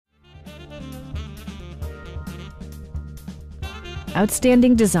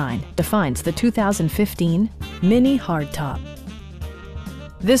Outstanding design defines the 2015 Mini Hardtop.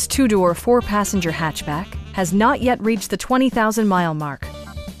 This two-door, four-passenger hatchback has not yet reached the 20,000-mile mark.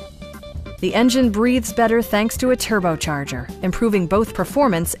 The engine breathes better thanks to a turbocharger, improving both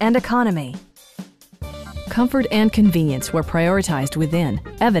performance and economy. Comfort and convenience were prioritized within,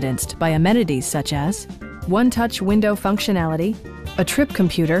 evidenced by amenities such as one-touch window functionality, a trip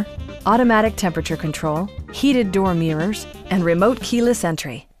computer, automatic temperature control, heated door mirrors, and remote keyless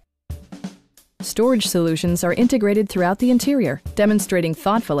entry. Storage solutions are integrated throughout the interior, demonstrating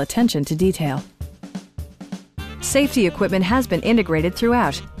thoughtful attention to detail. Safety equipment has been integrated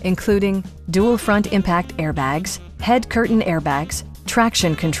throughout, including dual front impact airbags, head curtain airbags,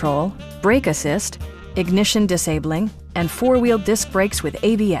 traction control, brake assist, ignition disabling, and four-wheel disc brakes with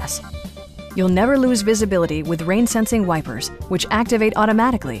ABS. You'll never lose visibility with rain-sensing wipers, which activate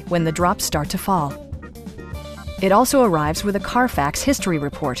automatically when the drops start to fall. It also arrives with a Carfax history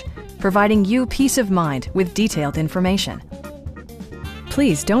report, providing you peace of mind with detailed information.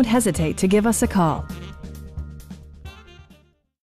 Please don't hesitate to give us a call.